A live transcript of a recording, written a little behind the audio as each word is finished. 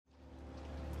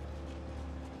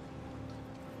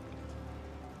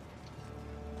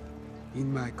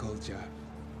In my culture,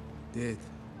 death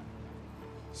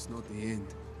is not the end.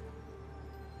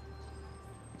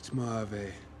 It's more of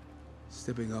a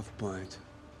stepping off point.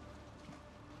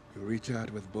 You reach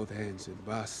out with both hands and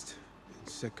Bast and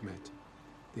Sekhmet.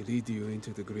 They lead you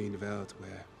into the green veldt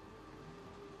where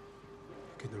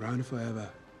you can run forever.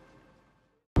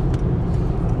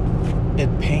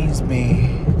 It pains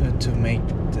me to make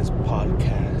this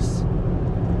podcast.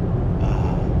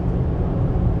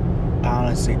 I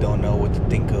honestly don't know what to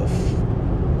think of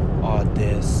all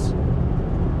this.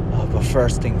 But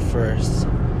first thing first,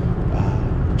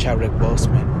 Chadwick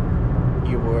Boseman,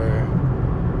 you were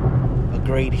a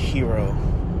great hero.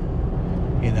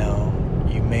 You know,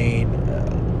 you made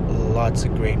lots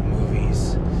of great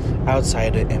movies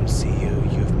outside of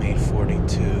MCU. You've made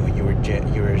 42. You were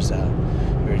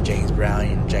James Brown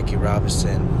and Jackie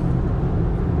Robinson,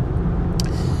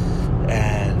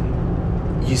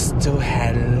 and you still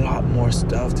had a lot more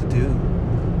stuff to do.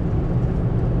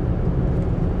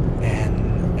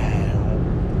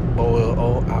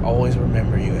 I always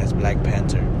remember you as Black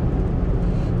Panther.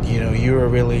 You know, you were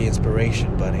really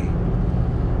inspiration, buddy.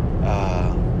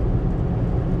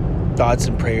 Thoughts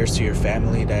and prayers to your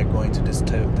family that are going through this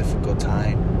difficult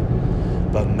time.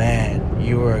 But man,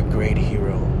 you were a great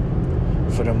hero.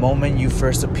 For the moment you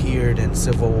first appeared in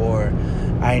Civil War,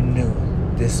 I knew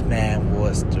this man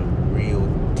was the real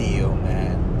deal,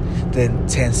 man. The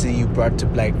intensity you brought to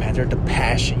Black Panther, the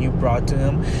passion you brought to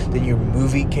him. Then your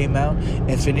movie came out,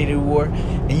 Infinity War,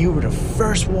 and you were the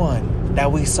first one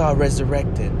that we saw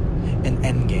resurrected in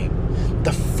Endgame.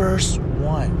 The first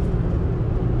one.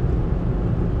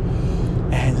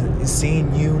 And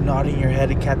seeing you nodding your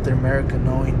head at Captain America,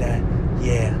 knowing that,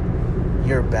 yeah,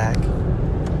 you're back.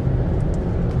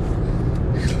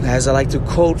 As I like to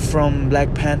quote from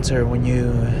Black Panther, when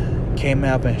you came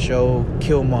up and showed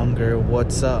Killmonger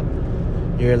what's up,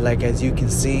 you're like, as you can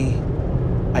see,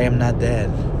 I am not dead.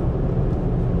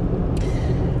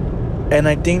 And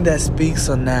I think that speaks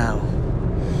on now.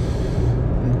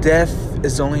 Death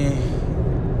is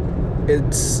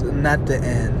it's not the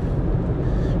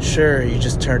end. Sure, you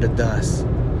just turn to dust.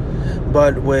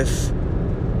 But with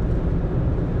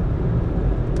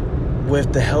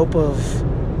the help of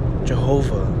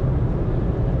Jehovah,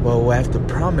 well, we have the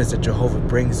promise that Jehovah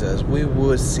brings us, we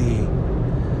will see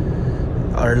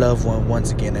our loved one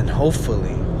once again, and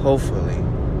hopefully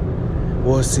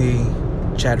we'll see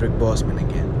Chadwick Boseman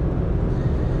again.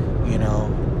 You know,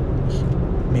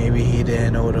 maybe he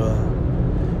didn't know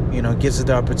gives us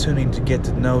the opportunity to get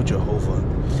to know Jehovah,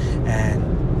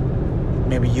 and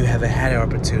maybe you haven't had an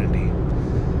opportunity,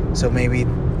 so maybe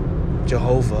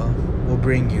Jehovah will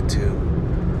bring you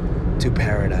to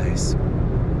paradise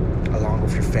along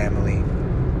with your family,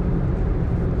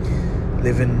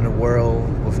 living in a world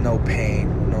with no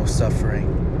pain, no suffering.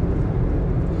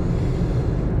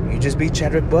 You just be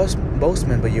Chadwick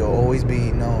Boseman, but you'll always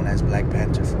be known as Black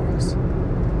Panther for us.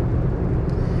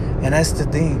 And that's the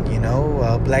thing, you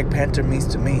know, Black Panther means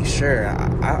to me, sure,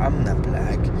 I'm not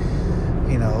black,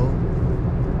 you know,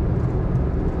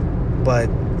 but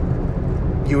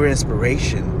you were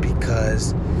inspiration,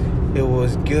 because it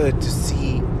was good to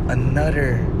see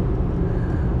another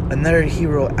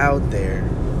hero out there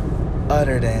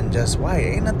other than just white.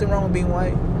 Ain't nothing wrong with being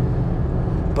white,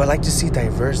 but I like to see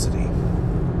diversity.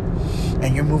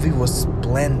 And your movie was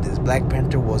splendid. Black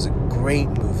Panther was a great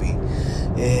movie.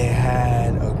 It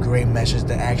had a great message.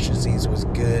 The action scenes was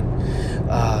good.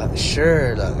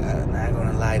 Sure, look, I'm not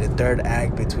gonna lie, the third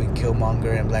act between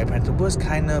Killmonger and Black Panther was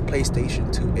kind of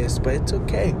PlayStation 2-ish, but it's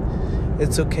okay.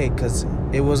 It's okay, because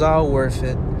it was all worth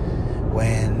it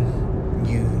when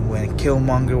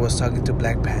Killmonger was talking to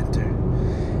Black Panther,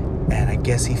 and I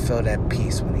guess he felt at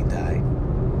peace when he died.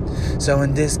 So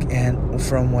in this, and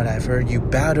from what I've heard, you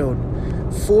battled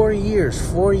 4 years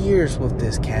with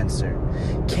this cancer.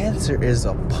 Cancer is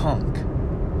a punk.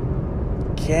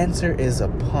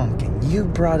 And you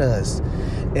brought us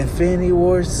Infinity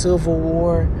War, Civil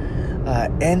War,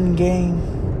 Endgame,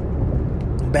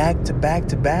 back to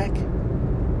back.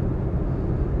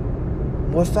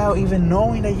 Without even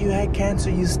knowing that you had cancer,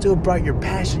 you still brought your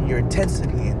passion, your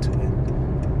intensity into it.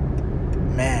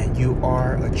 Man, you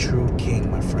are a true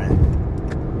king, my friend.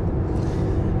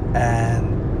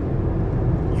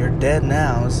 And you're dead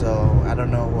now, so I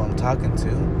don't know who I'm talking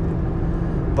to.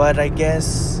 But I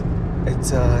guess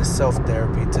it's a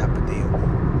self-therapy type of deal.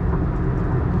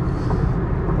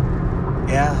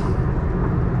 Yeah,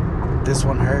 this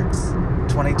one hurts.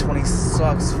 2020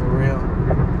 sucks for real.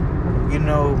 You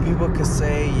know, people could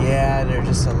say, yeah, they're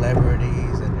just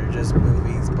celebrities and they're just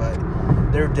movies, but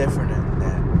they're different than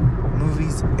that.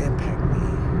 Movies impact me,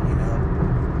 you know?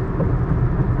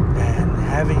 And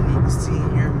having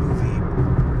seen your movie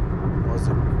was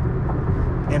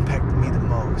impacted me the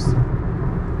most.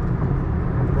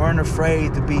 Weren't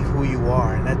afraid to be who you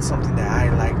are, and that's something that I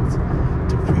liked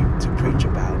to preach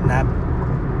about.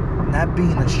 Not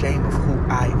being ashamed of who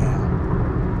I am,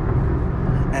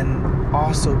 and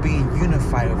also being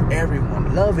unified with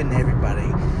everyone, loving everybody,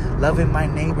 loving my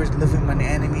neighbors, loving my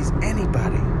enemies,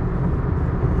 anybody.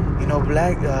 You know,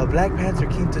 Black Panther,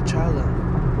 King T'Challa.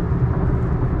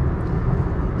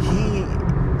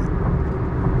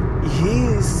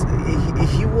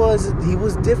 He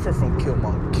was different from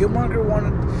Killmonger. Killmonger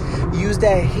wanted to use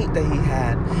that hate that he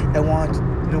had and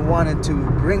wanted to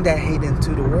bring that hate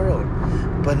into the world,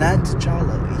 but not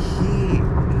T'Challa. He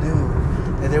knew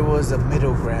that there was a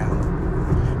middle ground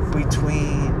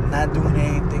between not doing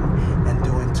anything and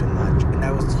doing too much, and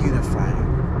that was unifying.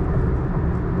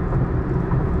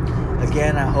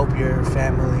 Again, I hope your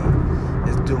family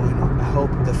is doing. I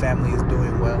hope the family is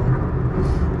doing well.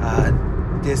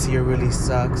 This year really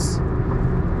sucks.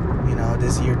 You know,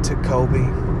 this year took Kobe.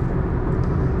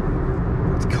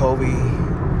 Kobe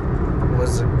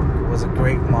was a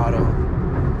great model,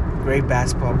 great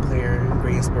basketball player,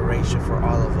 great inspiration for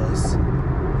all of us.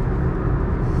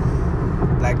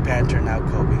 Black Panther, now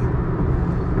Kobe.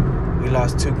 We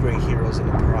lost two great heroes in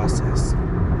the process.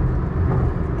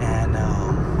 And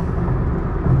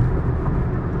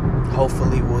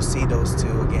hopefully we'll see those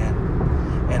two again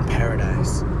in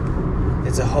paradise.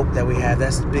 It's a hope that we have.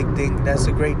 That's the big thing. That's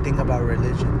the great thing about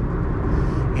religion.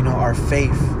 You know, our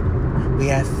faith. We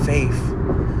have faith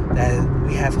that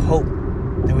we have hope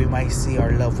that we might see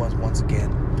our loved ones once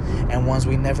again, and ones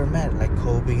we never met, like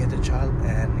Kobe and T'Challa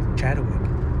and Chadwick.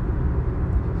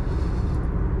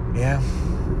 Yeah.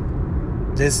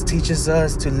 This teaches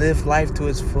us to live life to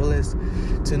its fullest,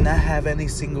 to not have any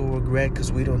single regret,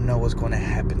 because we don't know what's going to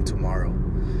happen tomorrow,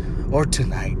 or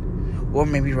tonight, or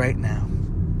maybe right now.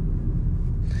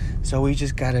 So we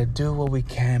just gotta do what we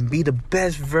can, be the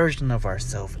best version of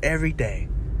ourselves every day.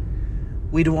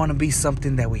 We don't want to be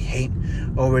something that we hate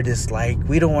or we dislike.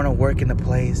 We don't want to work in a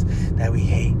place that we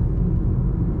hate.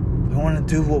 We want to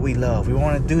do what we love. We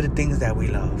want to do the things that we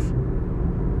love,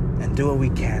 and do what we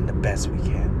can, the best we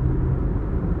can.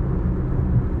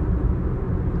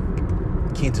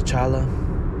 King T'Challa,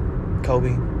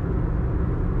 Kobe,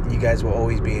 you guys will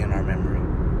always be in our memory.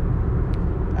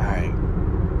 Alright,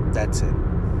 that's it.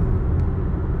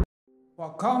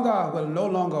 Wakanda will no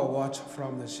longer watch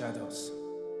from the shadows.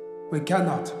 We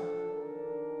cannot.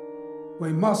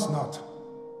 We must not.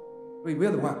 We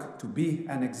will work to be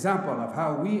an example of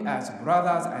how we as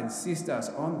brothers and sisters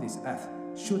on this earth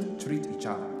should treat each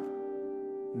other.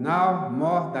 Now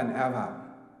more than ever,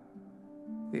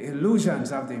 the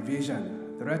illusions of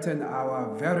division threaten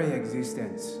our very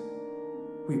existence.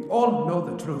 We all know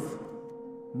the truth.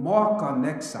 More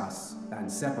connects us than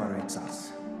separates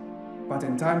us. But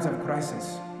in times of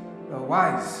crisis, the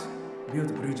wise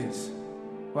build bridges,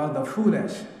 while the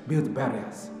foolish build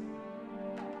barriers.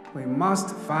 We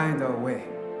must find a way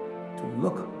to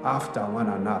look after one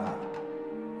another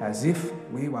as if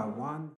we were one.